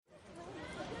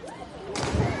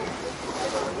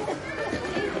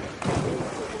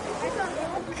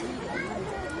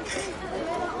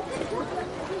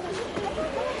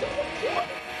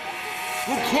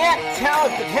can't tell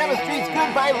if the chemistry's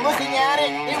good by looking at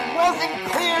it. It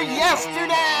wasn't clear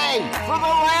yesterday. For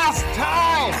the last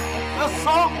time, the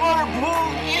saltwater pool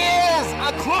is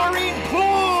a chlorine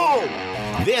pool.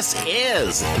 This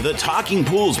is the Talking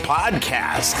Pools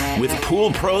podcast with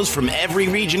pool pros from every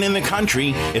region in the country.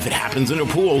 If it happens in a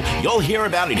pool, you'll hear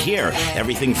about it here.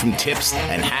 Everything from tips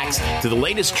and hacks to the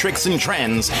latest tricks and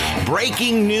trends.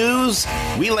 Breaking news,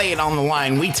 we lay it on the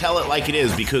line. We tell it like it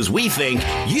is because we think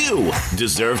you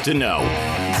deserve to know.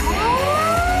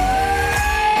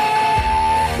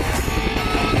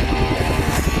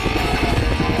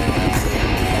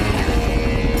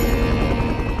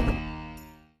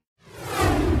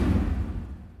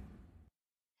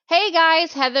 Hey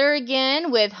guys, Heather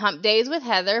again with Hump Days with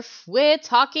Heather with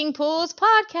Talking Pools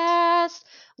podcast.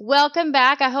 Welcome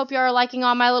back. I hope you are liking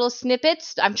all my little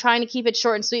snippets. I'm trying to keep it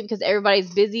short and sweet because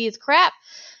everybody's busy as crap.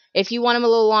 If you want them a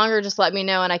little longer, just let me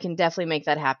know and I can definitely make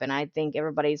that happen. I think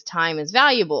everybody's time is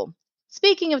valuable.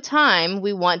 Speaking of time,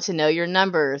 we want to know your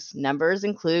numbers. Numbers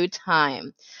include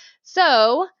time.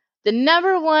 So the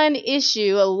number one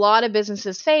issue a lot of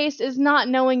businesses face is not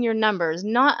knowing your numbers,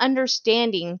 not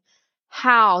understanding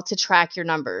how to track your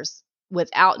numbers.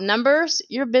 Without numbers,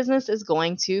 your business is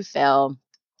going to fail.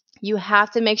 You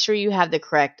have to make sure you have the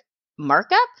correct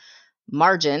markup,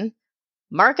 margin.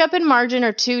 Markup and margin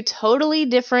are two totally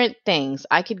different things.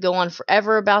 I could go on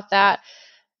forever about that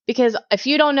because if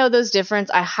you don't know those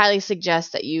differences, I highly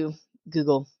suggest that you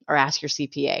Google or ask your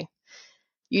CPA.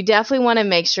 You definitely want to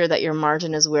make sure that your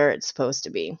margin is where it's supposed to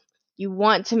be. You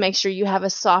want to make sure you have a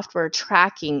software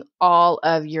tracking all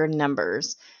of your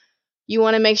numbers. You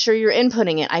want to make sure you're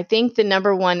inputting it. I think the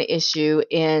number one issue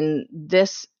in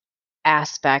this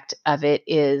aspect of it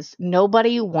is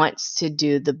nobody wants to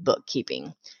do the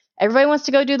bookkeeping. Everybody wants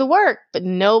to go do the work, but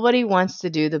nobody wants to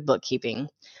do the bookkeeping.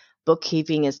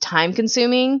 Bookkeeping is time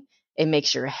consuming. It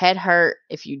makes your head hurt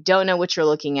if you don't know what you're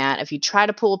looking at. If you try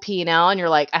to pull a P&L and you're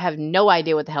like, I have no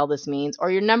idea what the hell this means, or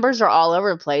your numbers are all over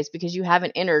the place because you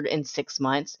haven't entered in 6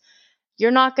 months,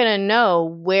 you're not going to know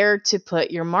where to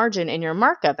put your margin and your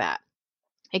markup at,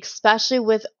 especially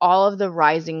with all of the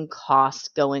rising costs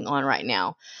going on right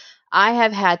now. I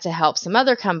have had to help some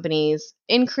other companies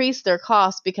increase their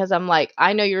costs because I'm like,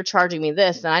 I know you're charging me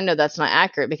this, and I know that's not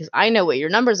accurate because I know what your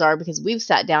numbers are because we've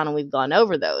sat down and we've gone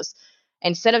over those.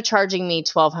 Instead of charging me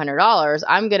 $1,200,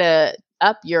 I'm going to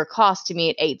up your cost to me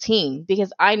at $1,800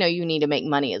 because I know you need to make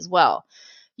money as well.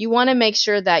 You want to make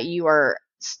sure that you are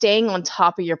staying on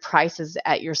top of your prices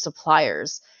at your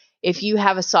suppliers. If you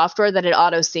have a software that it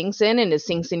auto syncs in and it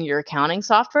syncs in your accounting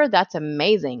software, that's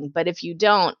amazing. But if you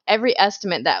don't, every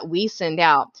estimate that we send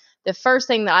out, the first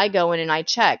thing that I go in and I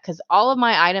check, because all of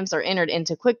my items are entered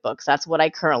into QuickBooks. That's what I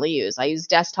currently use. I use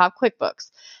desktop QuickBooks.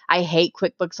 I hate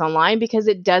QuickBooks Online because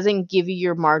it doesn't give you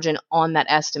your margin on that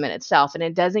estimate itself. And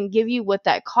it doesn't give you what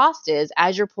that cost is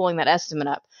as you're pulling that estimate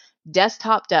up.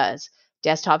 Desktop does.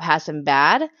 Desktop has some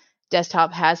bad.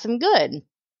 Desktop has some good.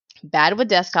 Bad with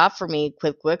desktop for me,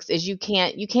 QuickBooks, is you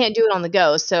can't do it on the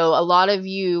go. So a lot of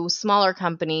you smaller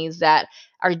companies that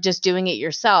are just doing it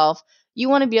yourself, you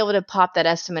want to be able to pop that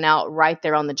estimate out right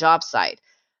there on the job site.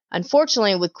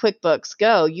 Unfortunately, with QuickBooks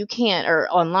Go, you can't, or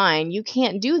online, you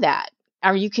can't do that.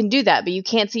 Or you can do that, but you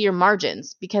can't see your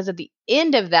margins because at the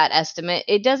end of that estimate,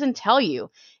 it doesn't tell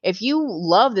you. If you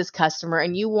love this customer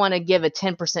and you want to give a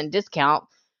 10% discount,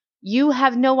 you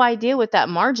have no idea what that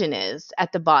margin is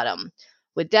at the bottom.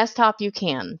 With desktop, you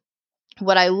can.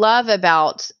 What I love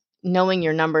about knowing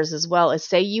your numbers as well is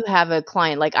say you have a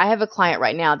client, like I have a client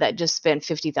right now that just spent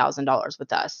 $50,000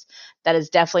 with us. That is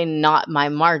definitely not my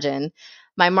margin.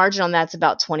 My margin on that's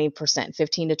about 20%,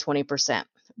 15 to 20%.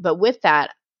 But with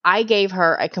that, I gave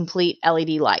her a complete LED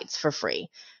lights for free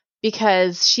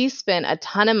because she spent a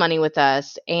ton of money with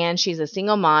us and she's a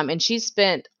single mom and she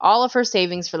spent all of her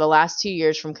savings for the last 2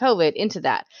 years from COVID into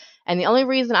that. And the only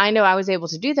reason I know I was able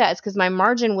to do that is because my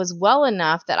margin was well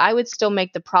enough that I would still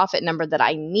make the profit number that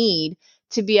I need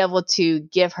to be able to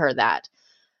give her that.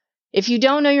 If you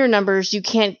don't know your numbers, you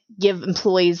can't give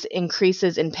employees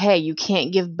increases in pay. You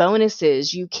can't give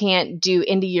bonuses. You can't do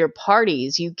end-of-year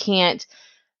parties. You can't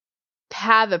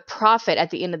have a profit at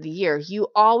the end of the year. You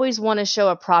always want to show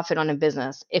a profit on a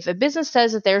business. If a business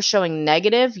says that they're showing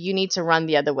negative, you need to run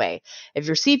the other way. If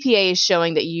your CPA is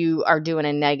showing that you are doing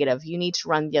a negative, you need to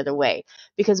run the other way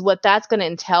because what that's going to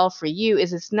entail for you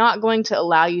is it's not going to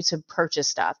allow you to purchase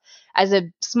stuff. As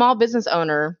a small business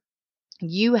owner,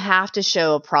 you have to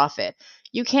show a profit.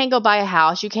 You can't go buy a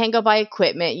house. You can't go buy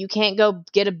equipment. You can't go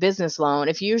get a business loan.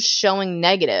 If you're showing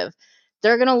negative,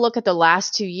 they're going to look at the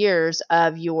last 2 years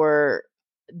of your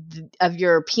of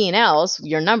your P&Ls,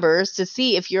 your numbers, to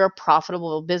see if you're a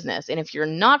profitable business. And if you're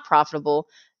not profitable,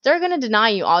 they're going to deny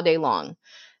you all day long.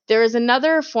 There is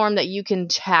another form that you can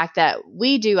track that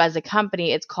we do as a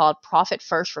company. It's called Profit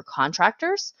First for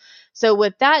contractors. So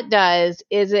what that does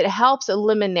is it helps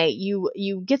eliminate,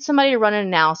 you get somebody to run an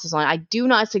analysis on it. I do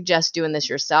not suggest doing this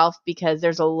yourself because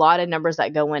there's a lot of numbers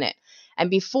that go in it. And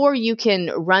before you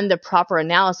can run the proper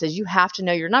analysis, you have to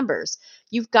know your numbers.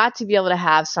 You've got to be able to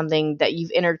have something that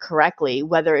you've entered correctly,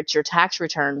 whether it's your tax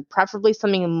return, preferably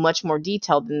something much more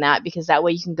detailed than that, because that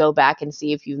way you can go back and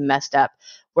see if you've messed up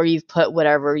where you've put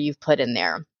whatever you've put in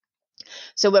there.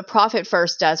 So what Profit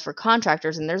First does for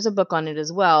contractors, and there's a book on it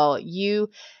as well,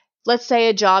 let's say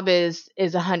a job is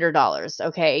 $100,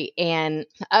 okay? And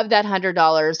of that $100,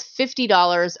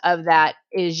 $50 of that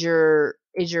is your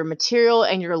material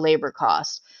and your labor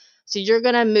cost. So you're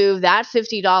going to move that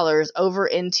 $50 over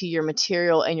into your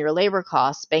material and your labor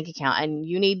costs bank account. And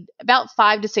you need about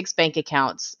 5 to 6 bank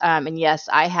accounts. And yes,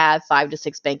 I have 5 to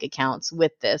 6 bank accounts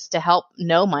with this to help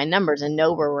know my numbers and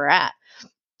know where we're at.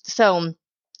 So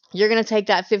you're going to take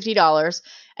that $50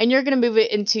 and you're going to move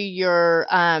it into your,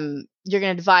 you're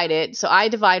going to divide it. So I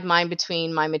divide mine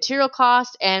between my material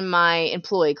cost and my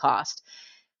employee cost.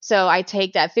 So I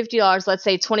take that $50, let's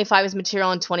say 25 is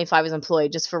material and 25 is employee,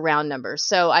 just for round numbers.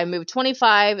 So I move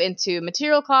 25 into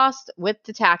material cost with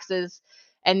the taxes,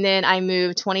 and then I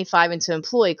move 25 into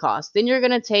employee cost. Then you're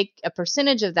going to take a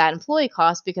percentage of that employee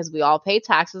cost, because we all pay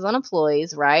taxes on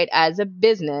employees, right? As a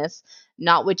business,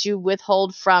 not what you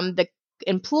withhold from the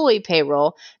employee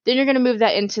payroll. Then you're going to move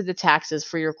that into the taxes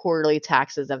for your quarterly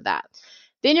taxes of that.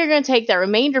 Then you're going to take that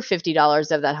remainder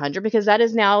 $50 of that 100, because that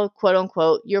is now, quote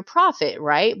unquote, your profit,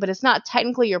 right? But it's not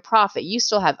technically your profit. You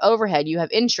still have overhead, you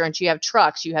have insurance, you have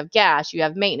trucks, you have gas, you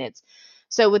have maintenance.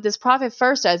 So what this Profit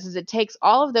First does is it takes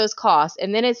all of those costs,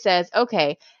 and then it says,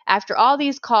 okay, after all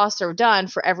these costs are done,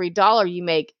 for every dollar you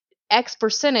make, X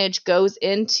percentage goes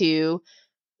into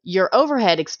your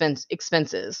overhead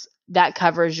expenses. That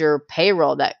covers your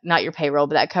payroll, not your payroll,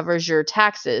 but that covers your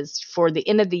taxes for the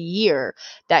end of the year.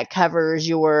 That covers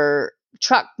your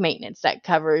truck maintenance. That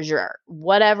covers your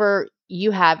whatever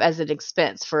you have as an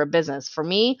expense for a business. For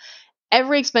me,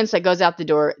 every expense that goes out the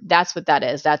door, that's what that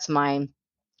is. That's my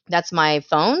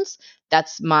phones.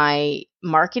 That's my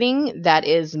marketing. That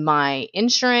is my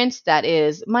insurance. That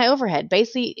is my overhead,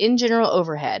 basically in general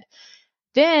overhead.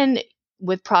 Then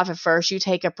with Profit First, you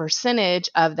take a percentage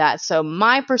of that. So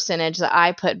my percentage that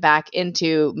I put back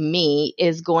into me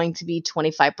is going to be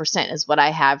 25% is what I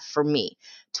have for me.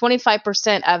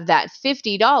 25% of that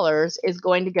 $50 is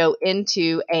going to go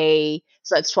into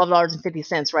so that's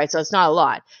 $12.50, right? So it's not a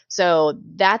lot. So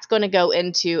that's going to go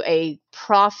into a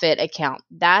profit account.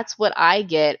 That's what I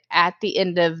get at the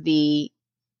end of the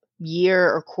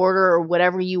year or quarter or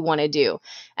whatever you want to do.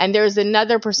 And there's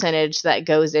another percentage that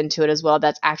goes into it as well.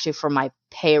 That's actually for my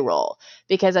payroll,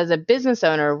 because as a business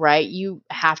owner, right, you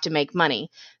have to make money.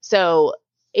 So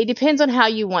it depends on how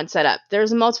you want set up.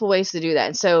 There's multiple ways to do that.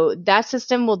 And so that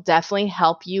system will definitely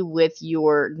help you with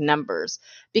your numbers,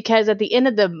 because at the end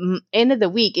of the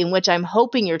week, in which I'm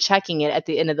hoping you're checking it at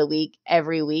the end of the week,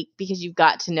 every week, because you've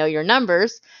got to know your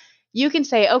numbers, you can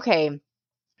say, okay,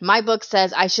 my book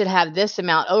says I should have this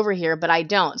amount over here, but I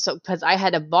don't. So because I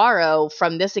had to borrow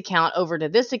from this account over to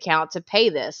this account to pay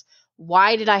this.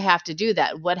 Why did I have to do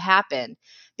that? What happened?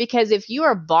 Because if you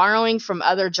are borrowing from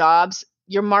other jobs,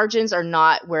 your margins are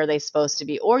not where they're supposed to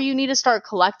be, or you need to start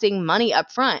collecting money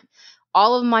up front.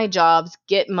 All of my jobs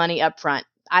get money up front.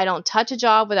 I don't touch a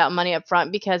job without money up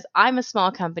front, because I'm a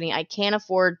small company. I can't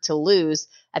afford to lose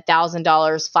 $1,000,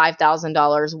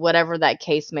 $5,000, whatever that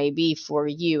case may be for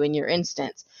you in your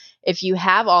instance. If you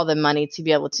have all the money to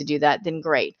be able to do that, then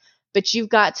great. But you've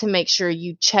got to make sure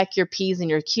you check your P's and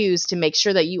your Q's to make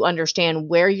sure that you understand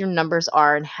where your numbers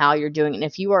are and how you're doing it. And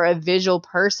if you are a visual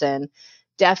person,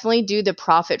 definitely do the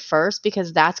Profit First,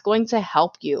 because that's going to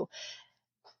help you.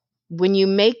 When you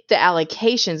make the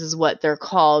allocations, is what they're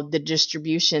called, the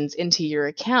distributions into your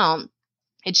account,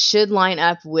 it should line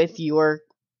up with your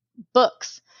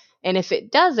books. And if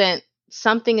it doesn't,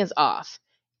 something is off.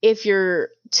 If you're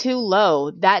too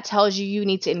low, that tells you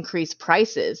need to increase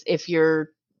prices. If you're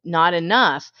not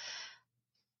enough,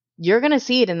 you're going to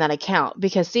see it in that account,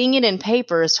 because seeing it in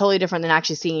paper is totally different than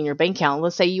actually seeing in your bank account.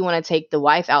 Let's say you want to take the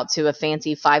wife out to a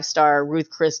fancy 5-star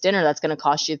Ruth Chris dinner that's going to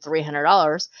cost you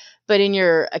 $300. But in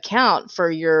your account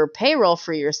for your payroll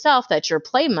for yourself, that's your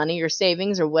play money, your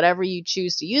savings, or whatever you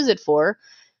choose to use it for,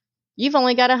 you've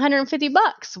only got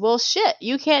 $150. Well, shit,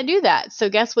 you can't do that. So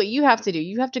guess what you have to do?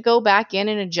 You have to go back in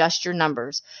and adjust your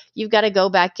numbers. You've got to go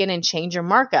back in and change your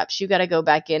markups. You got to go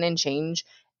back in and change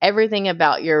everything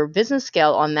about your business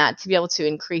scale on that to be able to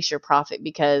increase your profit.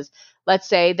 Because let's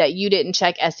say that you didn't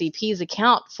check SEP's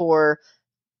account for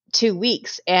 2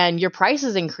 weeks and your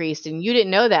prices increased and you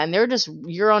didn't know that, and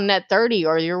you're on net 30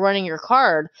 or you're running your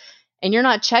card and you're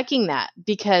not checking that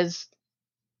because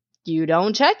you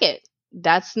don't check it.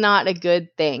 That's not a good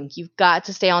thing. You've got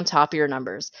to stay on top of your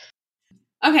numbers.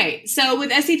 Okay, so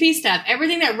with SEP stuff,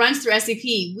 everything that runs through SEP,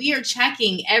 we are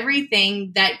checking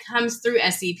everything that comes through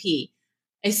SEP.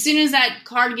 As soon as that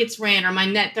card gets ran or my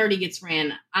net 30 gets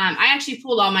ran, I actually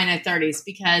pulled all my net 30s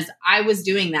because I was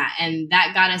doing that, and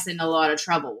that got us in a lot of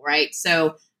trouble, right?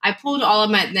 So I pulled all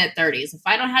of my net 30s. If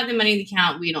I don't have the money in the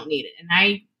account, we don't need it. And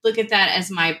I look at that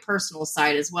as my personal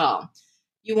side as well.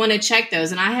 You want to check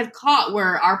those. And I have caught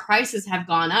where our prices have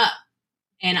gone up.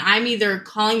 And I'm either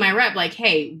calling my rep like,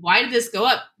 hey, why did this go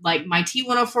up? Like my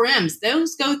T104Ms,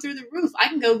 those go through the roof. I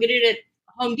can go get it at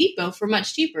Home Depot for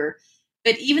much cheaper.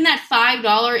 But even that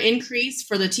 $5 increase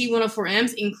for the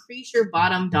T104Ms, increase your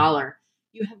bottom dollar.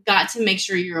 You have got to make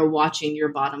sure you're watching your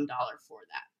bottom dollar for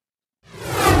that.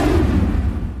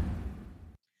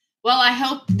 Well, I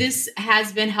hope this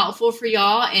has been helpful for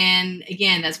y'all. And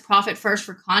again, that's Profit First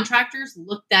for Contractors.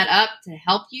 Look that up to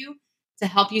help you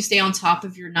stay on top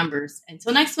of your numbers.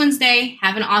 Until next Wednesday,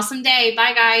 have an awesome day.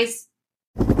 Bye, guys.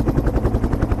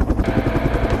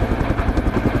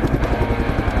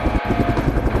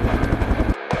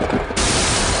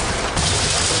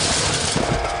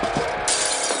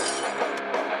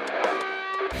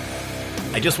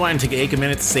 I just wanted to take a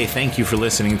minute to say thank you for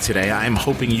listening today. I'm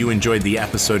hoping you enjoyed the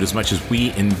episode as much as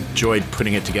we enjoyed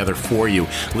putting it together for you.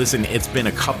 Listen, it's been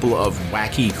a couple of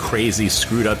wacky, crazy,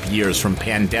 screwed up years from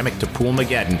pandemic to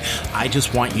Poolmageddon. I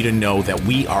just want you to know that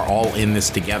we are all in this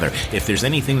together. If there's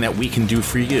anything that we can do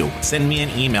for you, send me an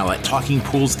email at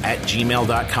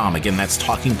talkingpools@gmail.com. Again, that's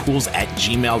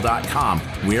talkingpools@gmail.com.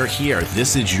 We're here.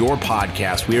 This is your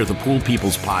podcast. We are the Pool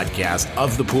People's podcast,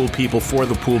 of the Pool People, for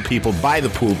the Pool People, by the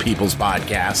Pool People's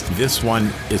podcast. This one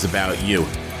is about you.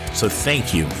 So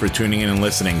thank you for tuning in and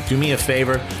listening. Do me a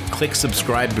favor, click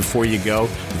subscribe before you go.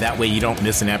 That way you don't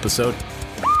miss an episode.